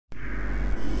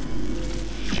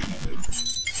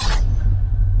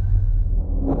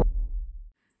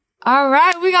All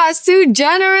right, we got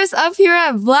Suigeneris up here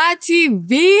at Vlad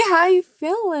TV. How you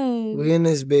feeling? We in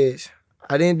this bitch.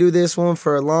 I didn't do this one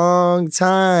for a long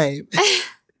time.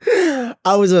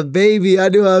 I was a baby. I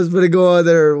knew I was going to go out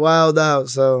there wild out.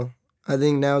 So I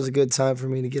think now's a good time for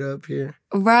me to get up here.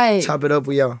 Right. Chop it up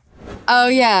with y'all. Oh,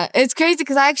 yeah. It's crazy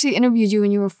because I actually interviewed you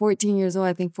when you were 14 years old,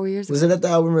 I think 4 years ago. Was it at the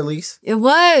album release? It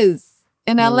was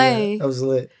in LA. That was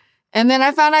lit. And then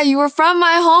I found out you were from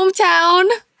my hometown.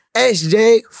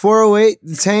 SJ, 408,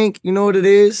 the tank. You know what it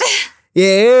is? Yeah,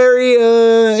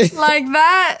 area. Like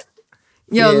that.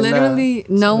 Yo, Yeah, literally,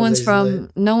 no one's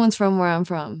lit. from where I'm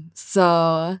from.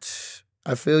 So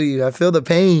I feel you. I feel the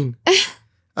pain.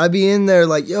 I be in there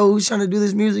like, yo, who's trying to do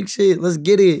this music shit? Let's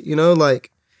get it. You know,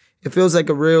 like, it feels like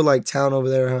a real, like, town over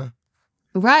there, huh?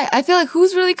 right. I feel like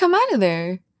who's really come out of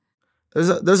there?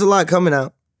 There's a lot coming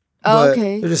out. Oh,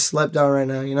 okay. They're just slept out right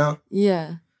now, you know?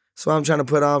 Yeah. So I'm trying to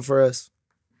put on for us.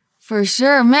 For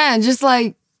sure, man. Just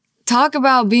like talk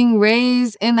about being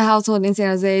raised in the household in San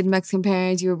Jose, Mexican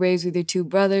parents. You were raised with your two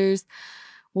brothers.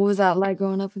 What was that like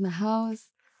growing up in the house?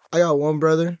 I got one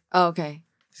brother. Oh, okay.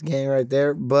 It's gang right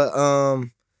there. But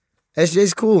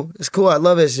SJ's cool. It's cool. I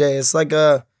love SJ. It's like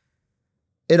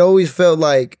it always felt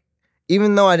like,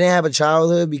 even though I didn't have a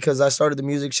childhood because I started the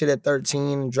music shit at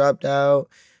 13 and dropped out,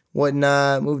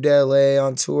 whatnot, moved to LA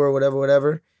on tour,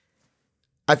 whatever.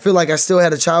 I feel like I still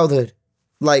had a childhood.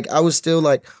 Like, I was still,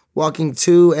 like, walking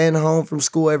to and home from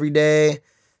school every day,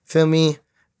 feel me?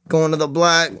 Going to the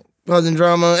block, causing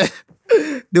drama,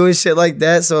 doing shit like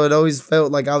that. So it always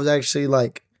felt like I was actually,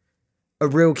 like, a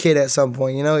real kid at some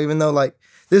point, you know? Even though, like,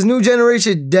 this new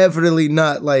generation definitely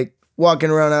not, like, walking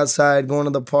around outside, going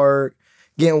to the park,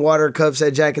 getting water cups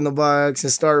at Jack in the Box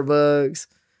and Starbucks,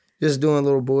 just doing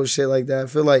little bullshit like that. I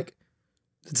feel like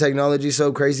the technology's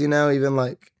so crazy now,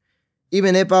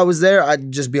 even if I was there,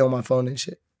 I'd just be on my phone and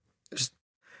shit. Just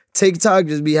TikTok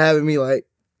just be having me like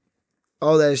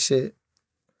all that shit.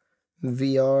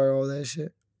 VR, all that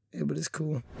shit. Yeah, but it's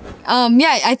cool.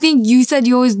 Yeah, I think you said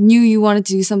you always knew you wanted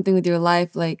to do something with your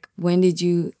life. Like, when did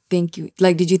you think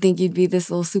did you think you'd be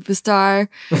this little superstar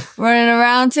running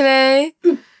around today?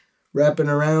 Rapping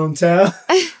around town.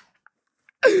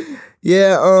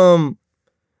 Yeah,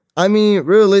 I mean,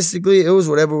 realistically, it was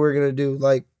whatever we're gonna do.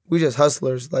 Like, we just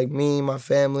hustlers. Like, me, my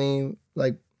family,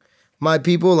 like, my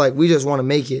people, like, we just want to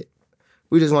make it.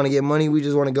 We just want to get money. We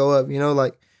just want to go up, you know?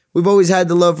 Like, we've always had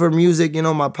the love for music. You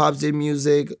know, my pops did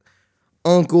music.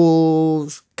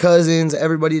 Uncles, cousins,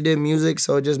 everybody did music,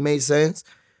 so it just made sense.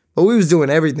 But we was doing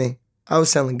everything. I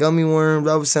was selling gummy worms.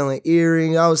 I was selling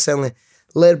earrings. I was selling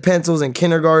lead pencils in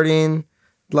kindergarten.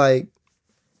 Like,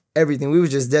 everything. We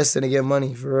was just destined to get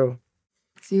money, for real.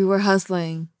 So you were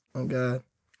hustling. Oh, God.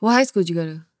 What high school did you go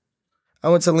to? I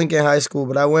went to Lincoln High School,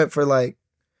 but I went for like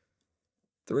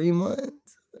 3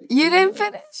 months. You didn't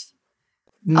finish?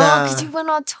 Nah. Oh, because you went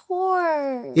on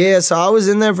tour. Yeah, so I was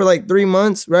in there for like 3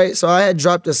 months, right? So I had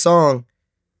dropped a song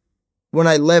when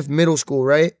I left middle school,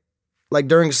 right? Like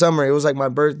during summer, it was like my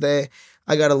birthday.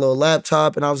 I got a little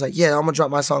laptop and I was like, yeah, I'm gonna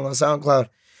drop my song on SoundCloud.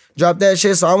 Drop that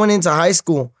shit. So I went into high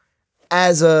school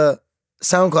as a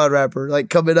SoundCloud rapper,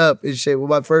 like coming up and shit with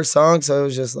my first song. So it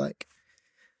was just like,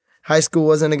 high school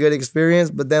wasn't a good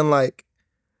experience, but then like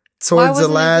towards the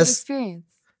last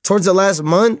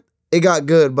month, it got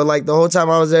good. But like the whole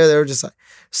time I was there, they were just like,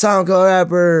 SoundCloud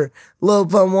rapper, Lil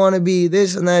Pump wannabe,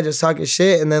 this and that, just talking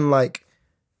shit. And then like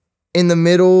in the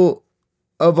middle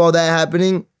of all that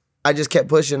happening, I just kept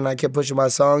pushing and I kept pushing my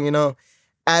song, you know.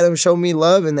 Adam showed me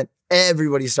love and then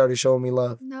everybody started showing me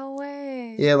love. No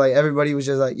way. Yeah, like everybody was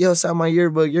just like, yo, sign my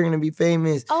yearbook, you're gonna be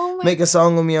famous. Oh my Make a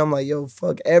song with me. I'm like, yo,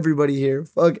 fuck everybody here.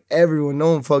 Fuck everyone.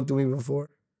 No one fucked with me before.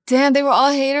 Damn, they were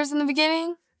all haters in the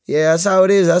beginning? Yeah, that's how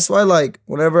it is. That's why, like,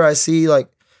 whenever I see, like,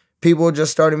 people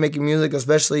just started making music,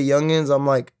 especially youngins, I'm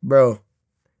like, bro,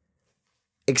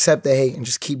 accept the hate and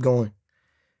just keep going.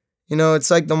 You know, it's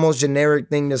like the most generic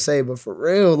thing to say, but for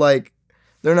real, like,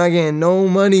 they're not getting no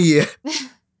money yet.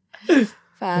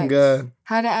 Facts. God.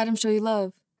 How did Adam show you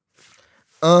love?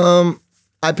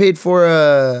 I paid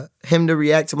for him to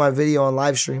react to my video on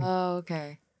live stream. Oh,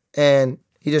 okay. And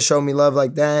he just showed me love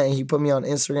like that, and he put me on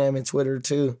Instagram and Twitter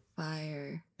too.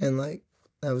 Fire. And like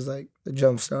that was like the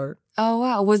jump start. Oh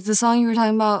wow. Was the song you were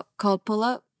talking about called Pull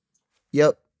Up?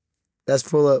 Yep. That's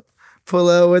Pull Up. Pull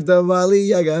up with the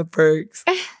Molly, I got perks.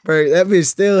 Perks. That bitch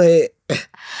still hit.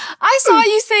 I saw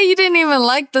you say you didn't even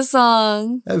like the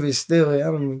song. That bitch still hit. I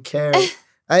don't even care.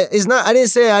 I didn't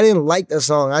say I didn't like the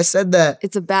song. I said that.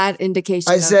 It's a bad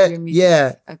indication I of said, your music.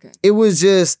 yeah. Okay. It was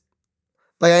just,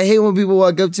 like, I hate when people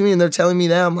walk up to me and they're telling me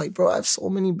that. I'm like, bro, I have so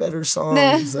many better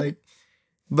songs. Like,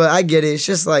 but I get it. It's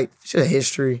just like, it's just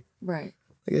history. Right.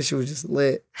 Like, that shit was just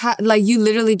lit. How, like, you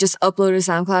literally just uploaded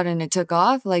SoundCloud and it took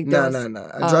off? Like, No.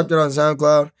 I dropped it on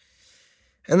SoundCloud.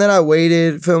 And then I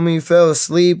waited, feel me, fell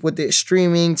asleep with it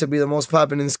streaming to be the most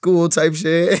popping in school type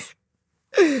shit.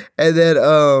 And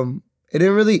then it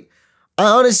didn't really,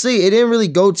 it didn't really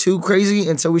go too crazy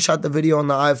until we shot the video on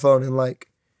the iPhone and like,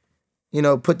 you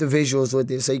know, put the visuals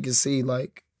with it so you can see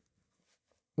like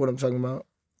what I'm talking about.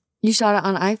 You shot it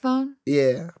on iPhone?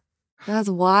 Yeah. That's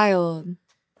wild.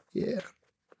 Yeah.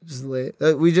 Just lit.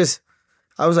 I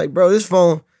was like, bro, this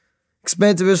phone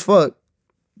expensive as fuck.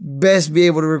 Best be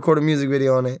able to record a music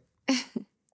video on it.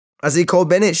 I see Cole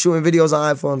Bennett shooting videos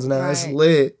on iPhones now. It's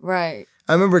lit. Right.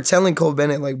 I remember telling Cole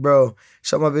Bennett, like, bro,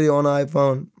 shot my video on an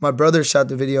iPhone. My brother shot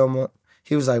the video.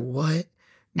 He was like, what?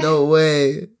 No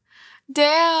way.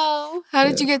 Damn. How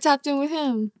did you get tapped in with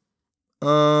him?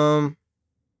 I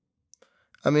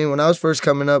mean, when I was first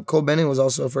coming up, Cole Bennett was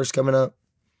also first coming up.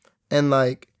 And,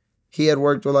 like, he had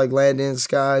worked with, like, Landon,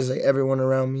 Skies, like, everyone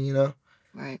around me, you know?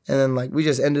 Right. And then, like, we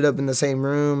just ended up in the same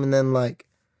room. And then, like,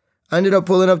 I ended up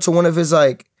pulling up to one of his,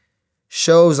 like,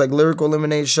 shows, like Lyrical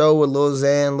Lemonade show with Lil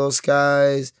Xan, Lil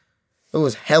Skies. There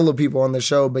was hella people on the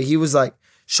show, but he was, like,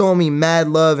 showing me mad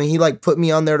love. And he, like, put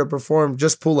me on there to perform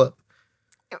just pull up.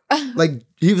 Like,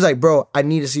 he was like, bro, I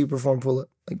need to see you perform pull up.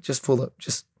 Like, just pull up.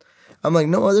 I'm like,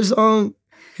 no other song?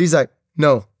 He's like,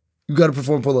 no, you got to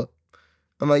perform pull up.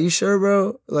 I'm like, you sure,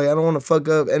 bro? Like, I don't want to fuck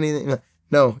up anything. Like,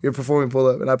 no, you're performing pull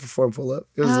up. And I performed pull up.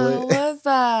 It was lit. How was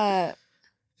that?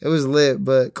 It was lit.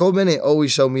 But Cole Bennett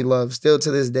always showed me love. Still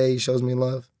to this day, he shows me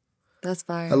love. That's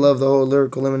fire. I love the whole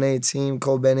Lyrical Lemonade team,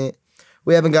 Cole Bennett.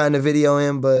 We haven't gotten a video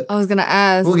in, but I was going to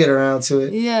ask. We'll get around to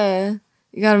it. Yeah.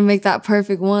 You got to make that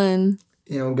perfect one.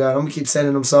 You know, God, I'm going to keep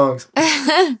sending them songs.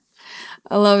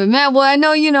 I love it, man. Well, I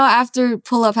know, you know, after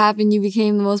Pull Up happened, you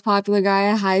became the most popular guy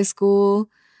in high school.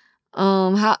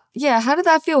 How did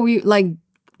that feel? Were you like,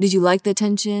 did you like the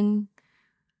attention?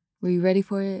 Were you ready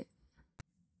for it?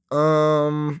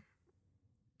 I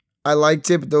liked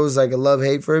it, but there was like a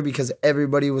love-hate for it because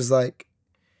everybody was like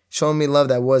showing me love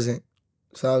that wasn't.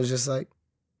 So I was just like,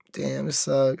 damn, it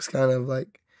sucks. Kind of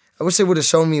like, I wish they would have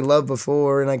shown me love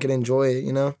before and I could enjoy it,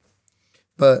 you know?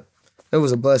 But it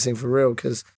was a blessing for real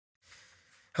because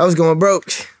I was going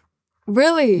broke.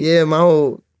 Really? Yeah,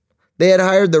 they had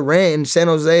hired the rent in San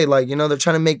Jose. Like, you know, they're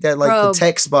trying to make that like the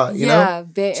tech spot, you know?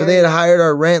 So they had hired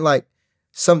our rent like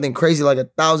something crazy, like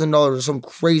 $1,000 or some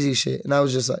crazy shit. And I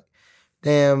was just like,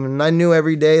 damn. And I knew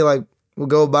every day like would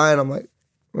go by and I'm like,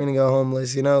 we're gonna go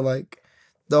homeless, you know? Like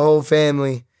the whole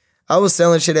family. I was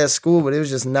selling shit at school, but it was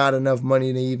just not enough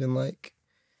money to even like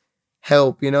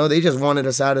help, you know? They just wanted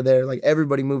us out of there. Like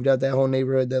everybody moved out that whole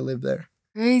neighborhood that lived there.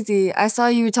 Crazy. I saw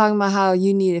you were talking about how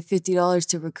you needed $50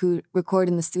 to record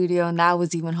in the studio, and that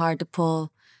was even hard to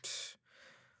pull.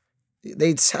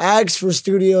 They tax for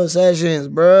studio sessions,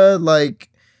 bruh. Like,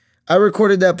 I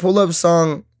recorded that pull-up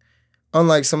song on,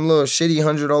 like, some little shitty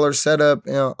 $100 setup,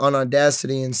 you know, on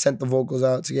Audacity and sent the vocals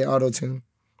out to get auto-tune.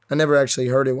 I never actually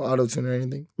heard it with auto-tune or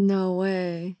anything. No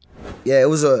way. Yeah, it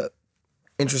was a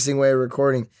interesting way of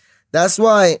recording. That's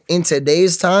why in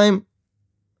today's time,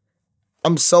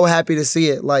 I'm so happy to see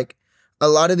it. Like, a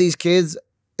lot of these kids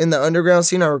in the underground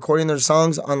scene are recording their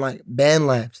songs on, like, band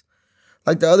labs.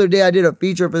 Like, the other day, I did a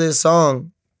feature for this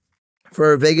song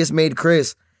for Vegas Made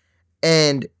Chris.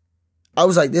 And I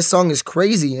was like, this song is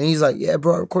crazy. And he's like, yeah,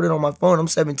 bro, I recorded on my phone. I'm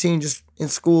 17, just in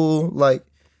school. Like,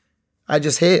 I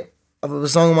just hit a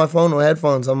song on my phone with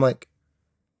headphones. I'm like,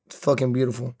 it's fucking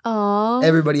beautiful. Aww.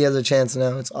 Everybody has a chance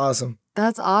now. It's awesome.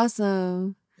 That's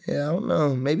awesome. Yeah, I don't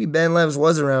know. Maybe Band Labs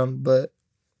was around, but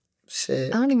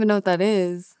shit. I don't even know what that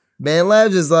is. Band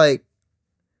Labs is like,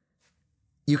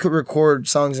 you could record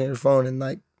songs on your phone and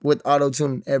like with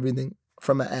auto-tune and everything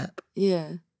from an app.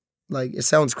 Yeah. Like, it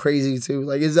sounds crazy too.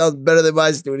 Like, it sounds better than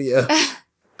my studio.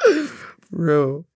 For real.